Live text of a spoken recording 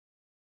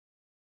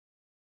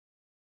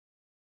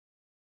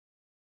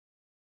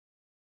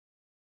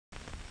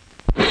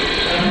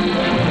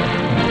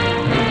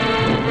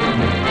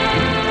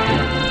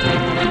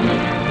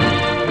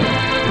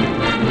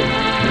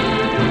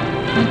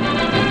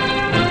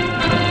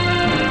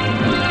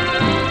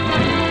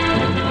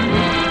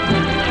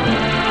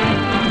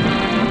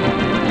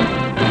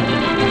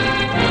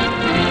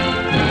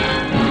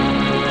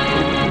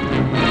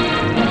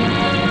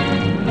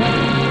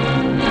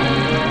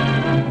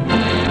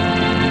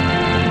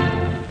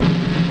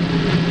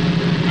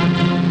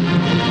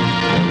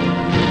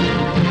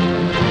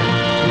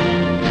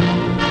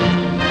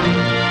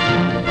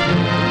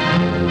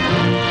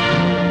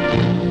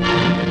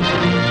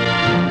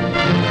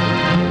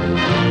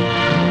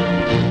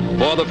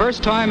For the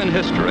first time in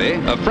history,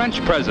 a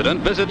French president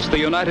visits the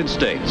United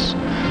States.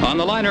 On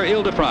the liner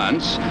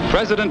Ile-de-France,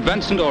 President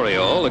Vincent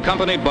Auriol,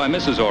 accompanied by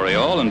Mrs.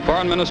 Auriol and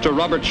Foreign Minister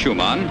Robert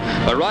Schuman,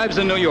 arrives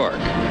in New York,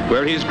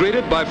 where he's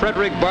greeted by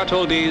Frederic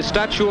Bartholdi's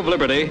Statue of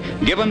Liberty,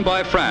 given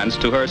by France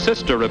to her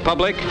sister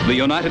republic, the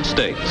United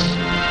States.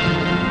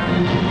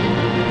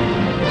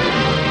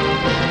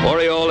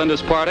 Auriol and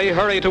his party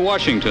hurry to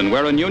Washington,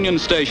 where in Union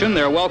Station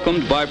they're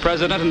welcomed by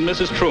President and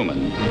Mrs.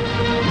 Truman.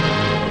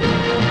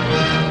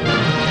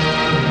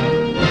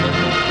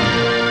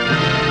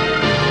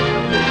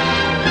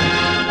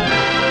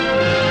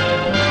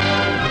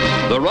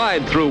 The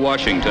ride through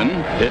Washington,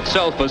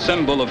 itself a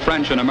symbol of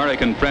French and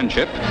American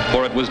friendship,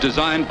 for it was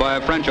designed by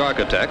a French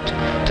architect,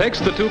 takes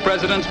the two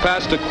presidents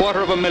past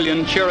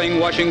 250,000 cheering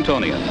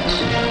Washingtonians.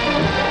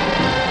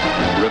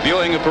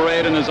 Reviewing a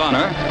parade in his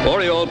honor,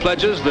 Auriol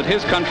pledges that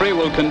his country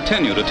will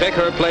continue to take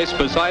her place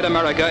beside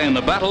America in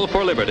the battle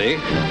for liberty,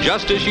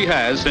 just as she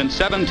has since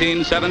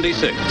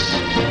 1776.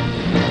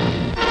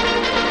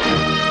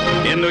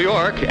 In New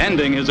York,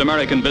 ending his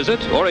American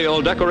visit,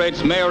 Auriol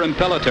decorates Mayor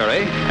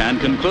Impellitteri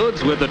and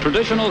concludes with the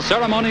traditional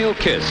ceremonial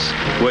kiss,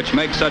 which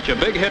makes such a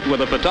big hit with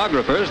the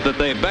photographers that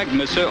they beg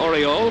Monsieur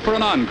Auriol for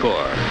an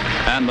encore.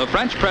 And the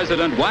French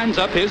president winds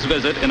up his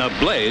visit in a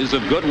blaze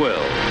of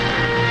goodwill.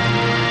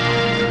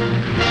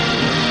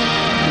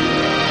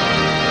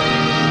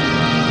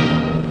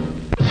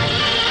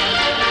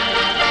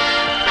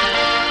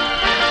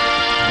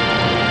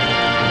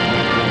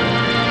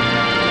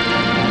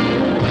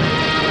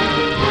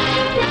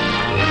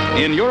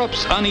 In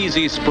Europe's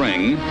uneasy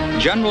spring,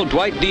 General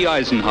Dwight D.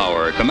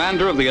 Eisenhower,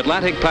 commander of the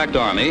Atlantic Pact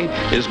Army,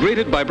 is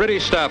greeted by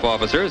British staff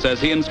officers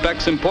as he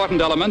inspects important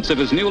elements of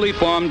his newly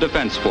formed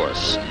defense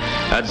force.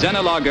 At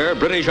Zenelager,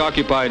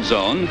 British-occupied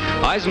zone,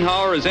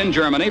 Eisenhower is in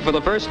Germany for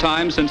the first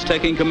time since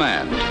taking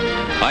command.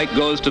 Ike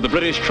goes to the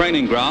British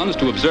training grounds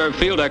to observe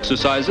field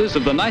exercises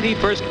of the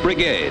 91st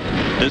Brigade,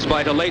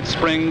 despite a late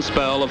spring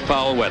spell of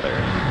foul weather.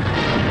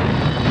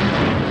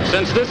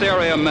 Since this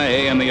area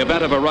may, in the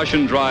event of a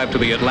Russian drive to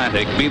the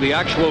Atlantic, be the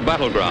actual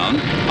battleground,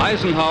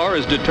 Eisenhower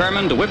is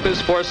determined to whip his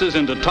forces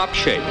into top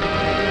shape.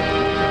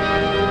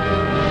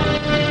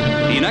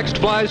 He next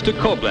flies to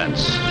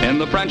Koblenz, in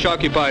the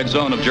French-occupied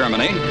zone of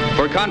Germany,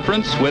 for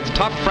conference with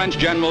top French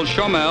generals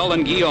Chomel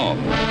and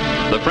Guillaume.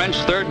 The French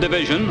 3rd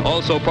Division,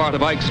 also part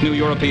of Ike's new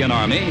European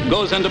army,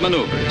 goes into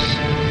maneuvers.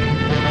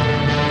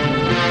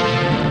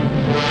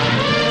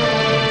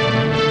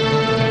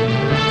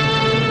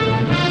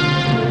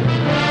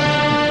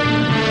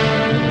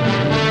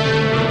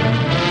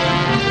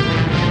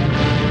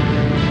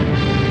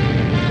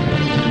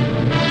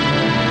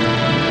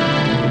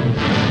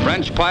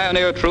 French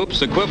pioneer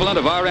troops, equivalent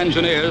of our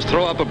engineers,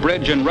 throw up a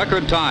bridge in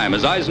record time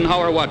as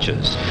Eisenhower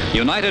watches.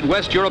 United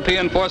West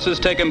European forces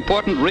take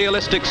important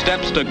realistic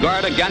steps to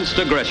guard against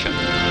aggression.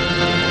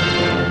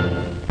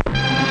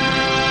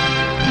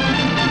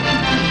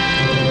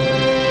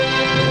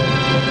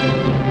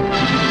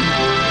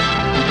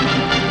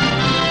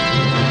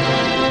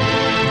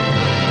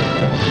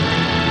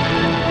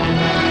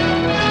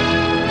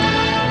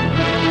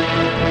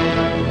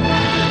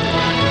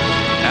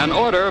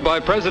 By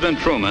President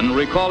Truman,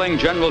 recalling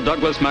General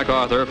Douglas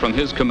MacArthur from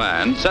his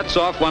command, sets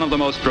off one of the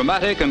most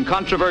dramatic and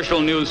controversial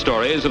news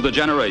stories of the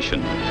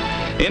generation.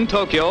 In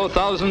Tokyo,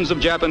 thousands of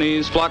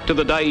Japanese flock to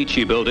the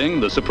Daiichi building,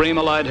 the Supreme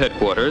Allied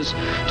headquarters,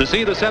 to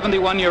see the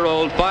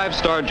 71-year-old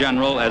five-star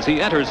general as he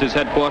enters his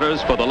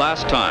headquarters for the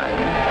last time.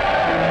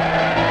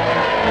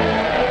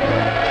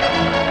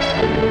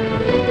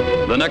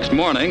 The next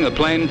morning, a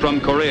plane from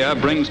Korea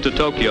brings to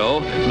Tokyo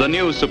the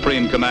new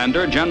Supreme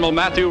Commander, General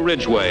Matthew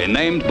Ridgway,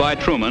 named by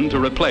Truman to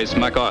replace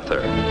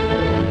MacArthur.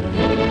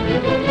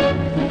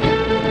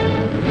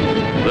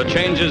 The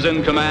changes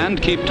in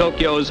command keep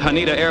Tokyo's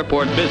Haneda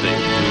Airport busy.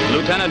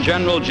 Lieutenant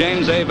General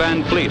James A.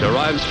 Van Fleet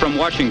arrives from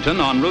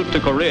Washington en route to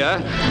Korea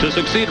to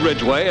succeed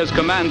Ridgway as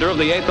commander of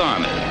the 8th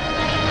Army.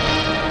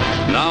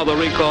 Now the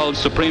recalled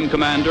Supreme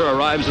Commander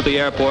arrives at the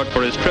airport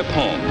for his trip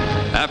home,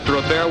 after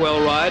a farewell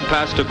ride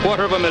past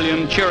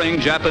 250,000 cheering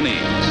Japanese.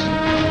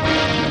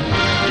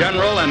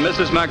 General and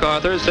Mrs.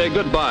 MacArthur say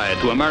goodbye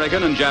to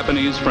American and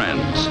Japanese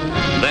friends.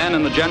 Then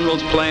in the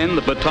General's plane,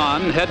 the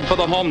Baton head for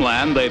the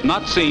homeland they've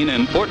not seen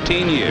in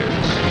 14 years.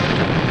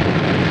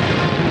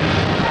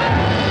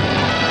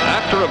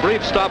 After a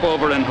brief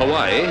stopover in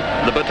Hawaii,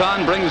 the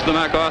Baton brings the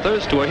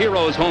MacArthurs to a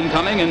hero's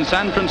homecoming in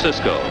San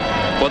Francisco.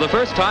 For the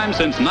first time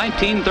since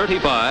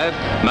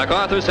 1935,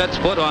 MacArthur sets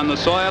foot on the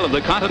soil of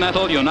the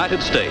continental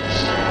United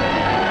States.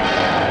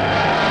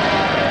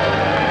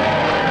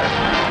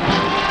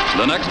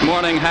 The next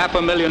morning,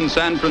 500,000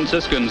 San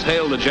Franciscans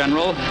hail the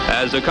general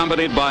as,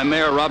 accompanied by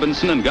Mayor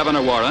Robinson and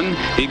Governor Warren,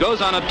 he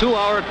goes on a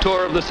 2-hour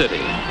tour of the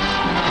city.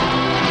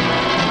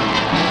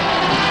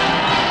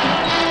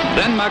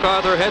 Then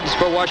MacArthur heads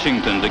for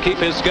Washington to keep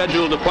his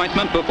scheduled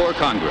appointment before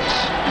Congress.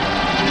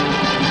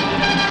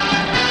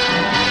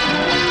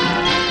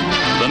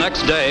 The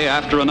next day,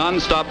 after a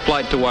non-stop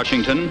flight to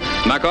Washington,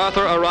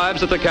 MacArthur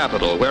arrives at the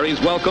Capitol, where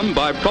he's welcomed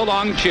by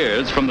prolonged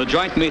cheers from the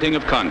joint meeting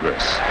of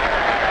Congress.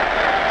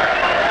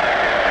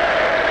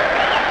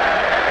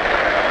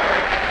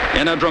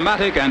 In a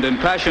dramatic and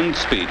impassioned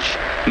speech,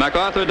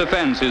 MacArthur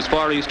defends his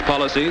Far East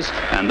policies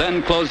and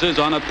then closes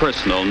on a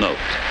personal note.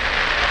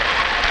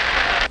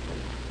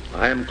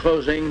 I am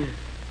closing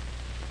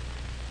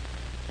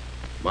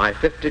my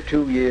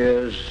 52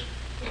 years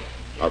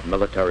of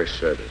military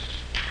service.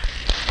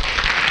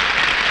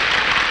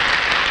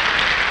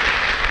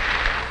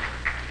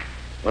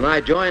 When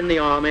I joined the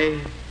Army,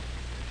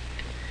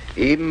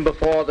 even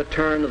before the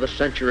turn of the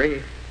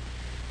century,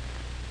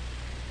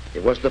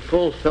 it was the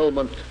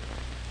fulfillment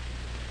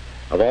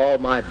of all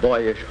my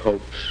boyish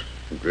hopes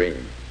and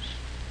dreams.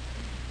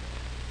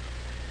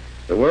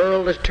 The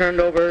world has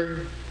turned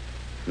over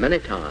many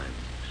times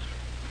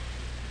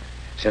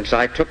since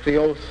I took the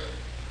oath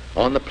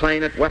on the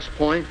plain at West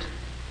Point,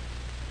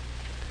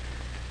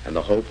 and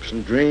the hopes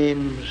and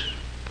dreams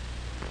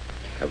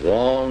have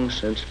long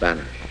since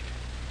vanished.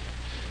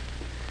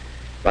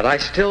 But I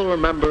still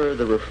remember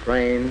the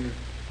refrain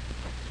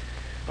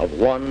of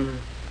one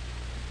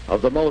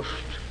of the most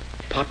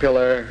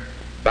popular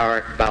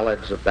barrack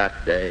ballads of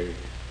that day,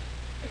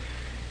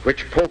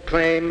 which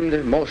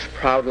proclaimed most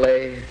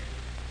proudly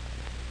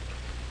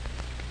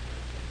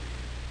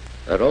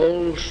that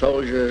old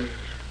soldiers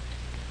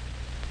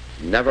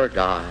never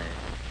die,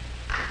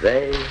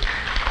 they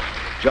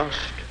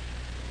just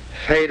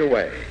fade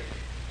away.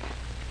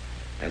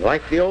 And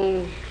like the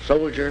old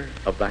soldier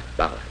of that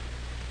ballad,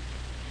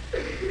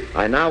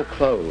 I now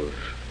close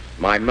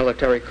my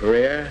military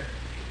career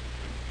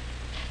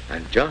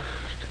and just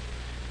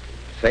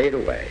fade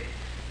away.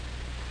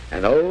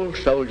 An old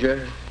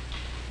soldier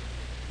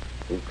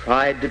who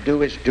tried to do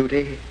his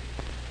duty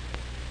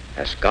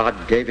as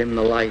God gave him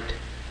the light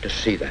to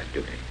see that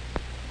duty.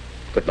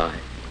 Goodbye.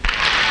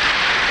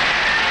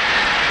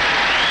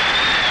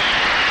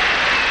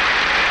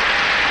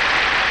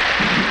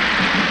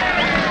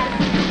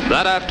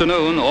 That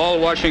afternoon, all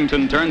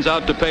Washington turns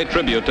out to pay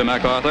tribute to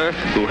MacArthur,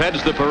 who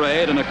heads the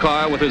parade in a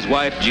car with his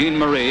wife, Jean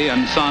Marie,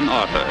 and son,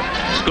 Arthur.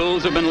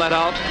 Schools have been let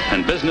out,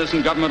 and business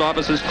and government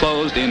offices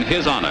closed in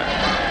his honor.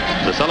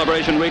 The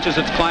celebration reaches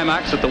its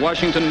climax at the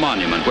Washington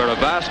Monument, where a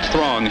vast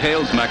throng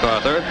hails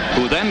MacArthur,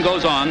 who then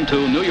goes on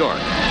to New York.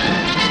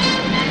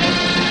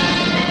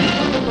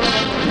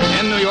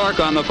 In New York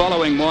on the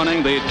following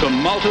morning, the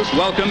tumultuous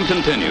welcome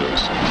continues.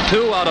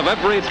 2 out of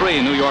every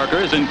 3 New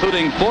Yorkers,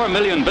 including 4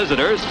 million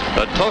visitors,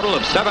 a total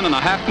of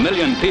 7.5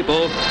 million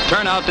people,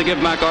 turn out to give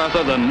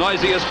MacArthur the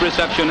noisiest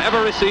reception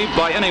ever received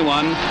by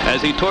anyone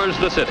as he tours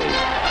the city.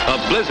 A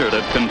blizzard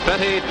of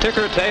confetti,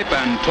 ticker tape,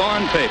 and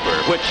torn paper,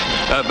 which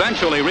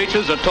eventually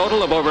reaches a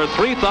total of over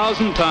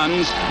 3,000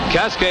 tons,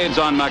 cascades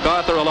on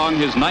MacArthur along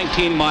his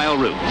 19-mile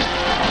route.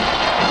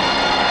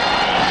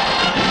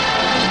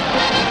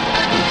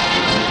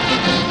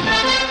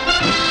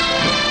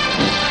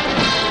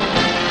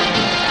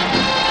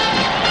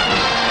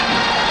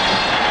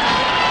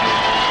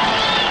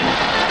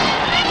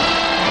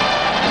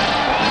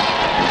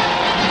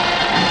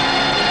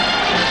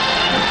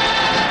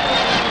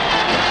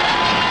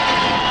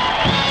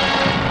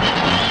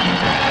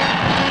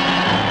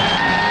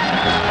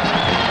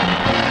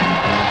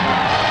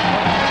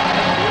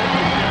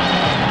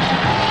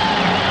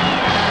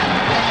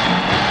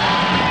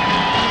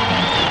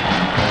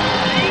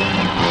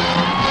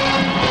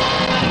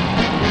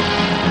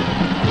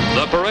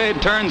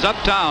 Turns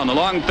uptown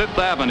along 5th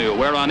Avenue,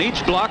 where on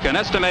each block an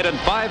estimated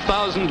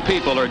 5,000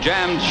 people are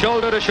jammed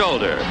shoulder to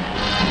shoulder.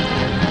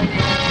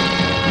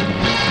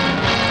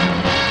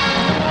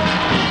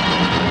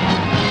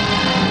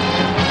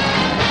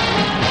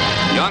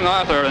 Young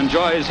Arthur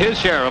enjoys his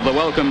share of the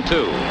welcome,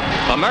 too.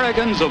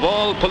 Americans of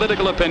all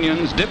political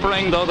opinions,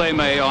 differing though they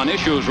may on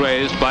issues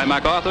raised by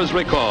MacArthur's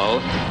recall,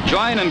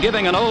 join in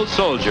giving an old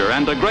soldier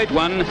and a great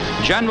one,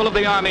 General of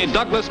the Army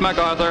Douglas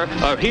MacArthur,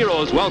 a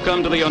hero's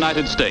welcome to the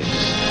United States.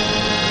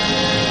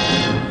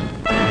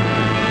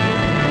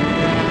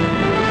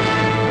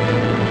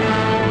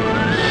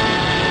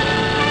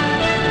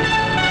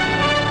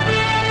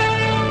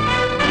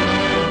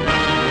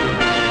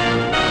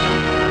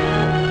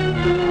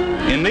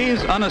 In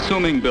these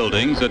unassuming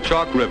buildings at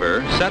Chalk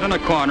River, set in a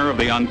corner of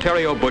the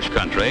Ontario bush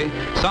country,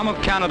 some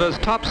of Canada's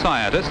top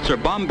scientists are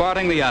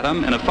bombarding the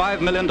atom in a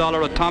 $5 million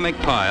atomic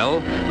pile,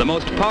 the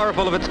most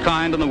powerful of its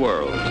kind in the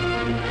world.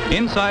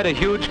 Inside a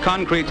huge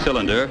concrete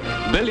cylinder,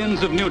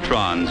 billions of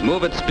neutrons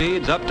move at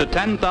speeds up to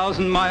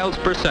 10,000 miles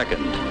per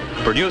second,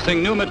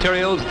 producing new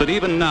materials that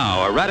even now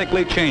are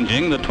radically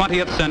changing the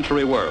 20th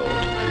century world.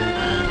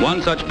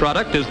 One such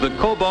product is the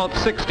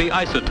cobalt-60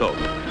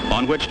 isotope,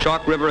 on which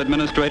Chalk River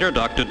Administrator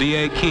Dr.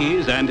 D.A.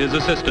 Keyes and his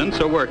assistants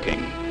are working.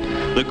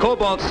 The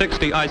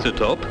cobalt-60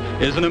 isotope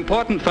is an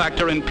important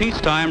factor in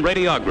peacetime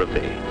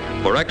radiography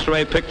for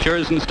X-ray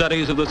pictures and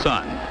studies of the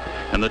sun,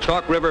 and the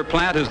Chalk River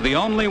plant is the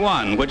only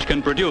one which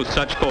can produce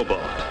such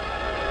cobalt.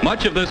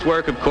 Much of this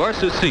work, of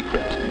course, is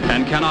secret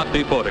and cannot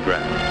be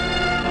photographed.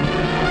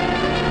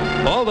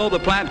 Although the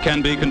plant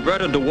can be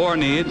converted to war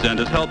needs and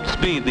has helped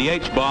speed the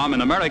H-bomb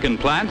in American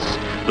plants,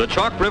 the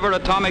Chalk River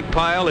atomic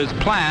pile is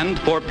planned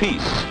for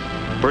peace,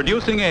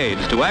 producing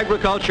aids to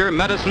agriculture,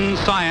 medicine,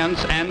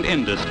 science, and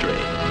industry.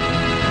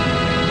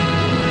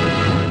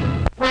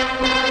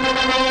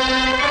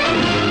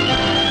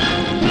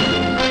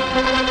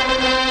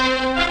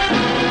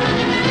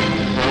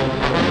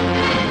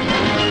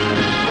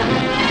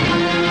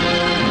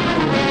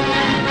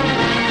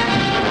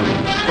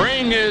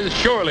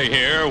 surely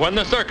here when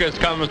the circus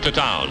comes to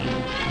town.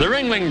 The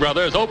Ringling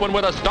Brothers open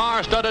with a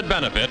star-studded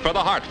benefit for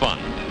the Heart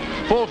Fund.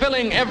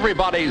 Fulfilling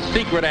everybody's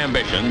secret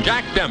ambition,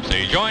 Jack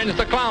Dempsey joins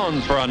the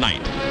clowns for a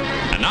night.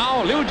 And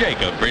now Lou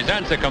Jacob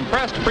presents a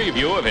compressed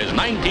preview of his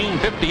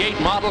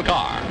 1958 model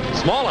car,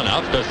 small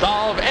enough to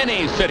solve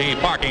any city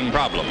parking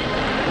problem.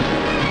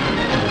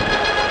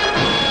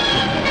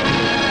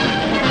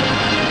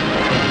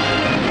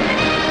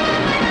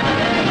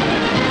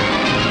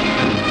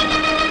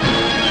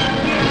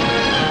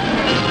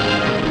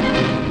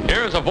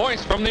 Here's a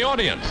voice from the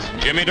audience,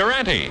 Jimmy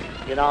Durante.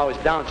 You know, I was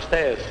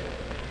downstairs,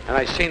 and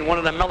I seen one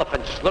of them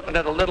elephants looking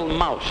at a little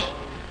mouse.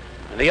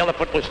 And the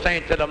elephant was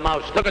saying to the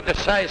mouse, look at the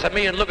size of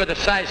me and look at the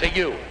size of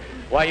you.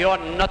 Why, you're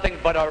nothing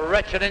but a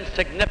wretched,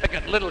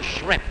 insignificant little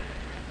shrimp.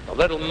 The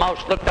little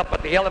mouse looked up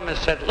at the elephant and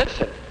said,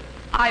 listen,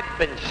 I've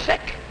been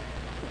sick.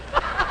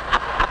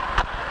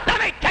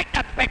 Let me take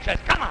the pictures,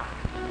 come on.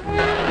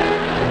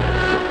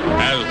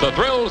 As the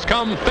thrills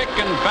come thick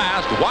and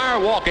fast,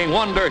 wire-walking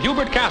wonder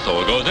Hubert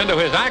Castle goes into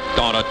his act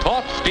on a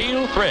taut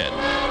steel thread.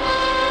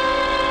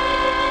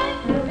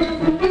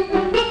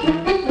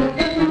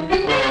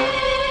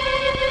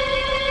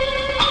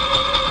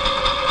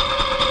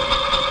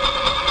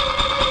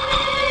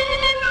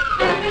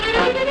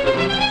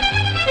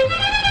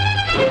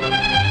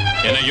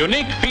 In a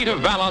unique feat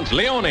of balance,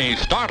 Leone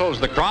startles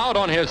the crowd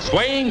on his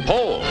swaying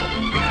pole.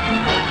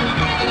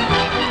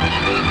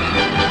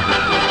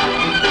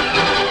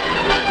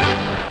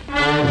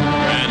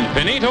 And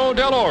Benito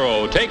Del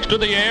Oro takes to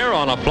the air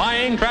on a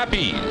flying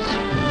trapeze.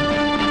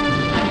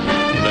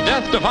 The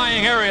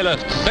death-defying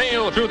aerialists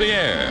sail through the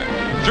air.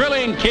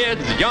 Thrilling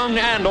kids, young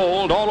and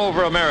old, all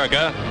over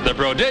America, the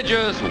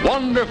prodigious,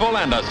 wonderful,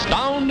 and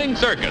astounding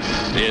circus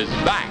is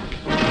back.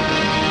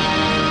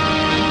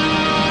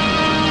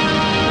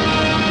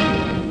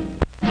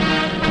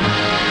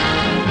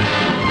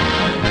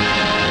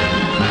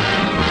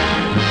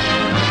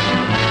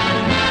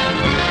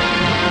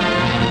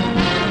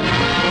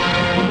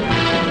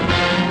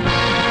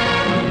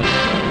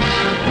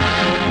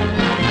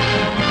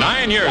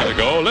 Years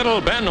ago, little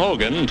Ben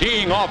Hogan,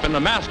 teeing off in the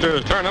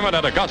Masters tournament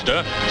at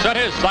Augusta, set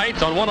his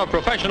sights on one of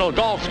professional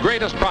golf's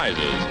greatest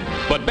prizes.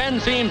 But Ben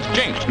seems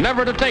jinxed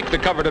never to take the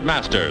coveted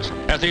Masters,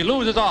 as he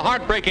loses a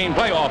heartbreaking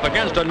playoff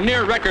against a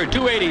near-record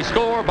 280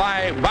 score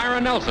by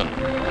Byron Nelson.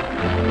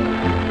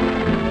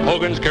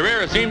 Hogan's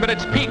career seemed at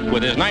its peak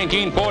with his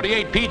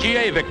 1948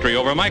 PGA victory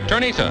over Mike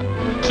Turnisa.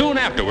 Soon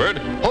afterward,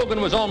 Hogan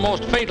was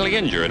almost fatally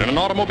injured in an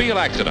automobile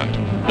accident.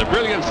 The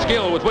brilliant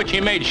skill with which he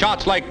made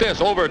shots like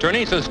this over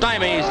Turnisa's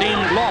stymie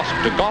seemed lost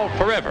to golf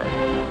forever.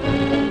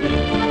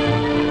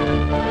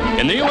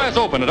 In the U.S.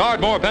 Open at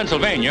Ardmore,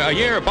 Pennsylvania, a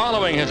year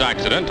following his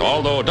accident,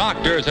 although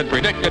doctors had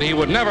predicted he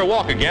would never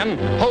walk again,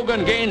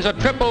 Hogan gains a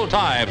triple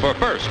tie for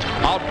first,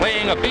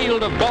 outplaying a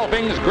field of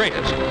golfing's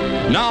greatest.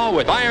 Now,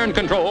 with iron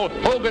control,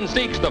 Hogan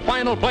seeks the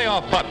final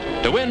playoff putt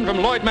to win from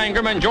Lloyd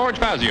Mangum and George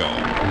Fazio.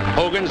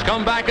 Hogan's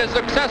comeback is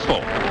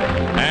successful,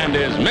 and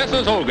is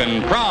Mrs.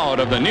 Hogan proud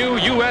of the new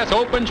U.S.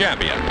 Open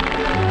champion?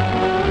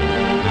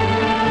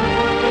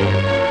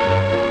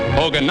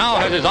 Hogan now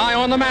has his eye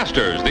on the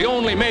Masters, the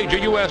only major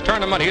U.S.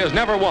 tournament he has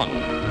never won.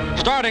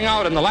 Starting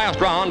out in the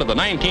last round of the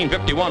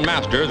 1951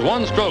 Masters,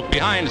 one stroke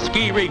behind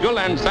Ski Regal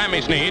and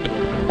Sammy Snead,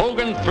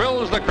 Hogan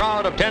thrills the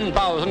crowd of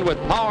 10,000 with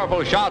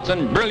powerful shots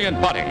and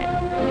brilliant putting.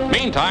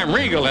 Meantime,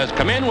 Regal has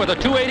come in with a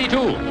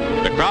 282.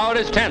 The crowd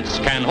is tense.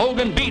 Can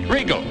Hogan beat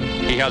Regal?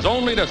 He has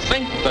only to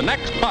sink the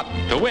next putt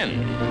to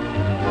win.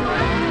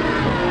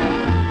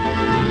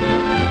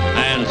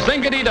 And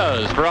sink it he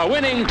does for a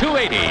winning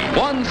 280,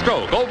 one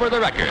stroke over the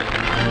record.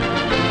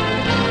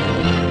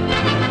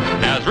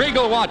 As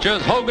Regal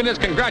watches, Hogan is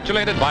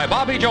congratulated by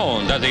Bobby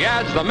Jones as he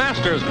adds the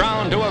Masters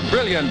crown to a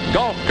brilliant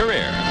golf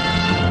career.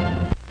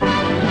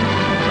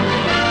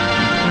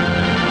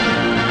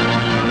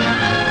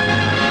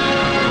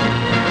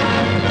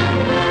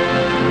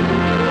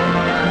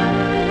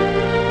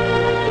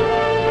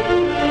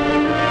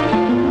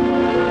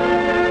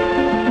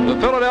 The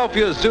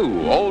Philadelphia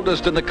Zoo,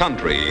 oldest in the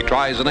country,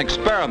 tries an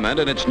experiment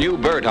in its new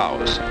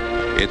birdhouse.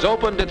 It's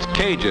opened its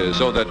cages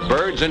so that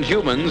birds and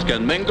humans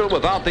can mingle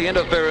without the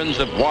interference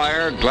of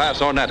wire, glass,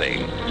 or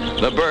netting.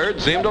 The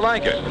birds seem to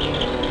like it.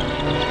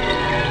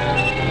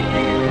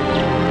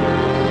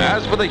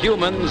 As for the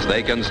humans,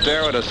 they can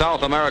stare at a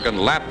South American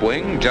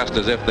lapwing just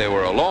as if they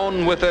were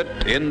alone with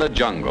it in the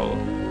jungle.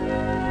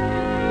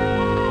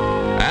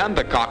 And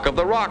the cock of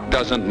the rock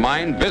doesn't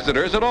mind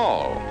visitors at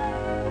all.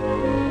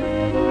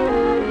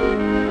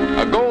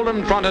 A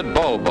golden-fronted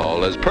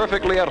bulbul is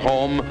perfectly at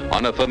home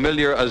on a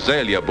familiar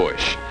azalea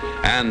bush,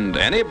 and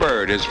any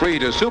bird is free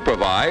to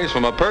supervise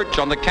from a perch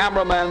on the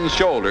cameraman's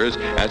shoulders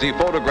as he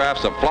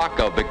photographs a flock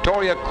of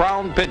Victoria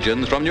crown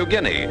pigeons from New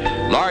Guinea,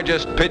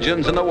 largest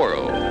pigeons in the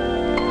world.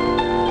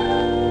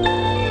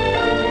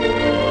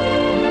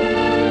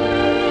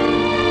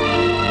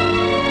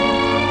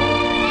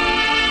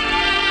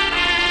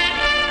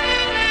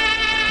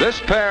 This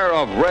pair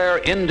of rare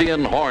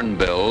Indian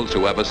hornbills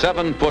who have a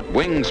 7-foot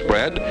wing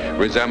spread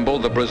resemble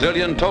the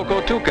Brazilian toco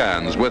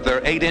toucans with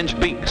their 8-inch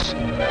beaks.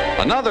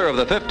 Another of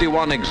the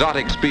 51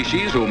 exotic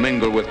species who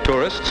mingle with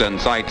tourists and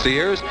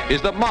sightseers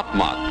is the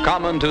motmot,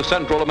 common to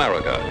Central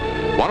America.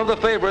 One of the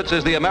favorites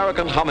is the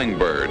American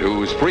hummingbird,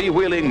 whose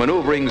freewheeling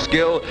maneuvering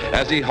skill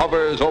as he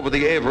hovers over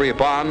the Avery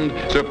Pond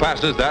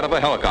surpasses that of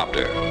a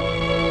helicopter.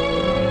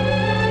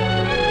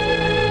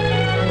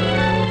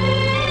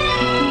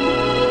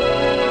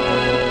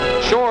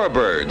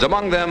 Shorebirds,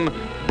 among them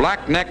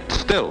black-necked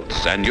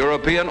stilts and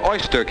European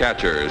oyster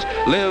catchers,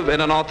 live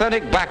in an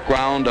authentic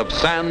background of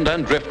sand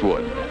and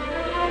driftwood.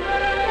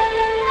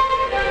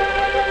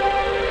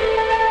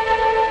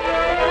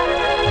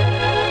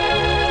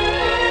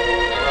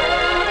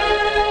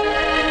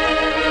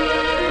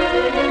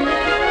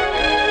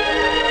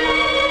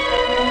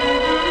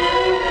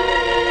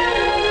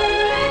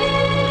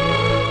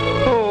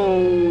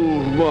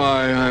 Oh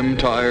my, I'm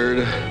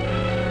tired.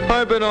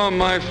 I've been on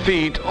my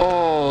feet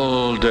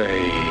all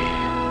day.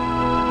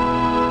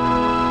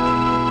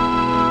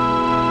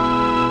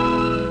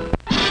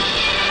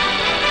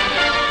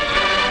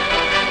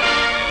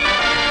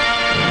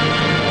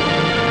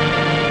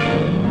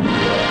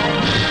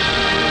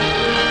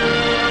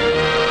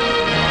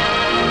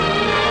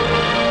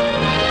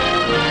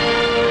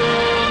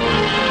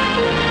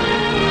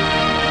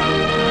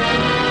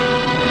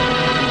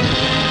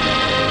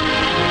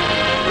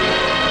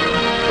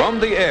 From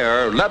the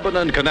air,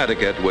 Lebanon,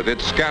 Connecticut, with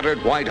its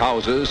scattered white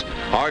houses,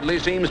 hardly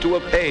seems to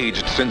have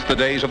aged since the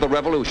days of the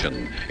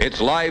Revolution.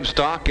 Its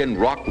livestock in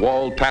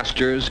rock-walled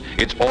pastures,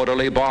 its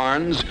orderly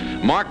barns,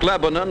 mark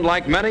Lebanon,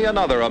 like many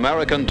another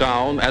American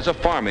town, as a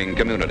farming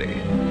community.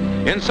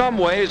 In some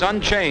ways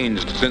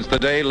unchanged since the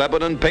day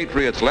Lebanon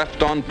patriots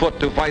left on foot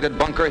to fight at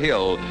Bunker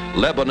Hill,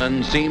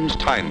 Lebanon seems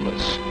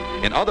timeless.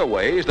 In other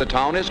ways, the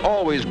town is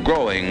always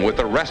growing with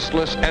the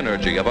restless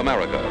energy of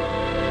America.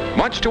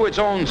 Much to its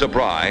own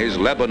surprise,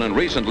 Lebanon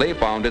recently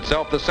found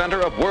itself the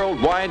center of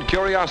worldwide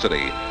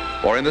curiosity,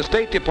 for in the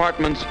State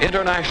Department's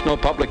International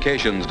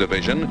Publications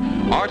Division,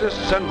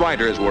 artists and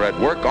writers were at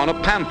work on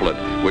a pamphlet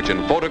which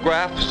in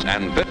photographs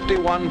and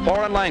 51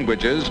 foreign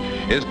languages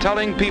is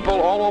telling people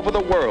all over the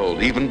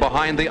world, even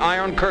behind the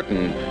Iron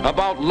Curtain,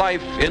 about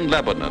life in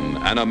Lebanon,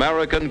 an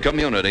American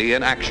community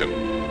in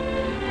action.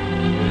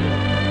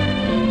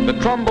 The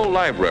Trumbull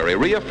Library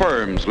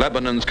reaffirms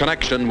Lebanon's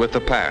connection with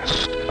the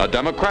past, a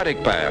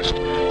democratic past,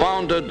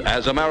 founded,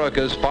 as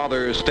America's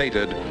fathers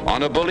stated,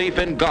 on a belief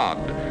in God,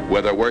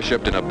 whether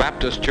worshipped in a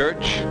Baptist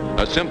church,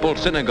 a simple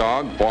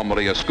synagogue,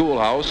 formerly a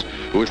schoolhouse,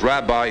 whose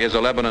rabbi is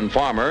a Lebanon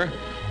farmer,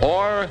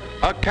 or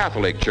a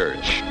Catholic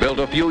church built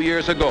a few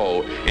years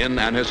ago in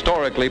an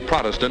historically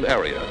Protestant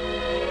area.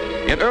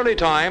 In early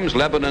times,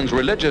 Lebanon's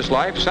religious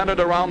life centered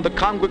around the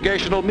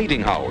Congregational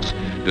Meeting House,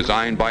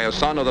 designed by a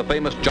son of the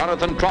famous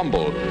Jonathan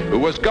Trumbull, who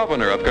was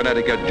governor of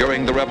Connecticut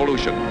during the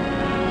Revolution.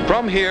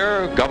 From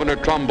here, Governor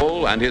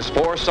Trumbull and his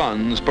 4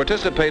 sons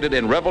participated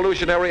in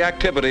revolutionary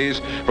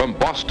activities from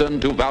Boston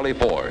to Valley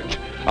Forge.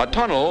 A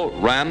tunnel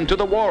ran to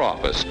the War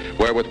Office,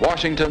 where with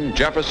Washington,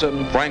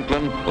 Jefferson,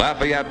 Franklin,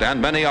 Lafayette, and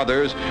many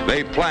others,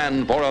 they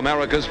planned for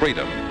America's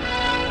freedom.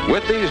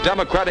 With these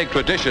democratic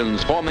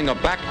traditions forming a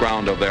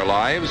background of their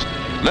lives,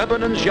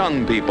 Lebanon's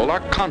young people are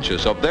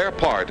conscious of their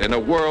part in a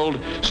world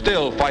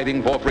still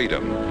fighting for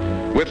freedom.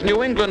 With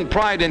New England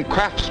pride in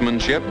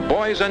craftsmanship,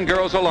 boys and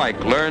girls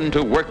alike learn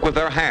to work with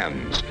their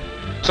hands.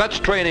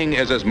 Such training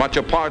is as much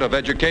a part of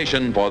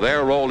education for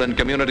their role in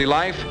community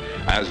life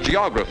as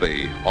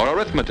geography or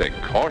arithmetic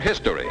or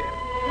history.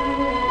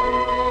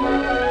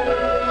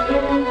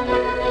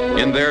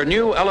 In their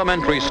new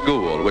elementary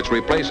school, which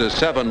replaces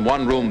 7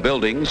 one-room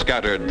buildings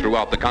scattered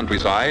throughout the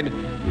countryside,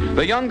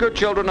 the younger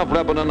children of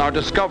Lebanon are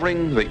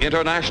discovering the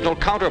international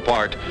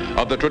counterpart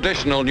of the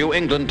traditional New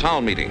England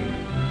town meeting.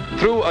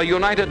 Through a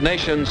United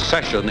Nations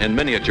session in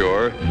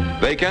miniature,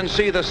 they can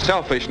see the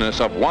selfishness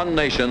of one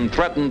nation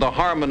threaten the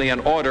harmony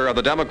and order of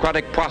the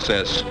democratic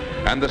process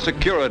and the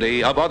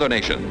security of other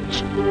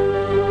nations.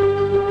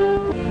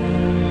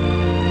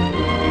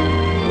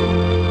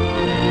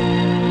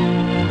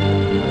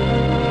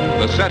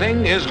 The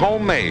setting is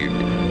homemade,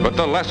 but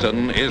the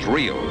lesson is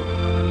real.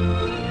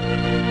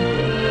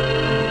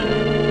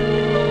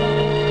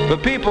 The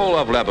people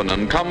of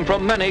Lebanon come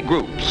from many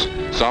groups.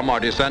 Some are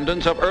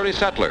descendants of early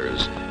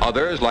settlers.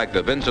 Others, like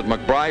the Vincent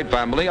McBride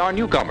family, are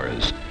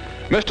newcomers.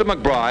 Mr.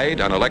 McBride,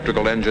 an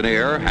electrical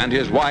engineer, and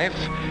his wife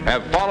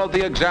have followed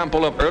the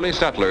example of early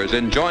settlers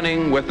in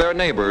joining with their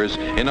neighbors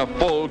in a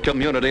full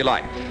community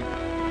life.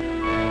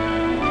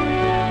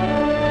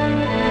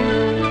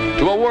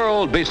 To a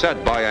world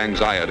beset by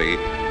anxiety,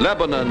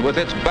 Lebanon, with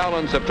its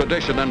balance of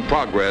tradition and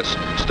progress,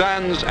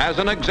 stands as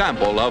an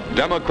example of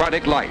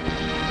democratic life.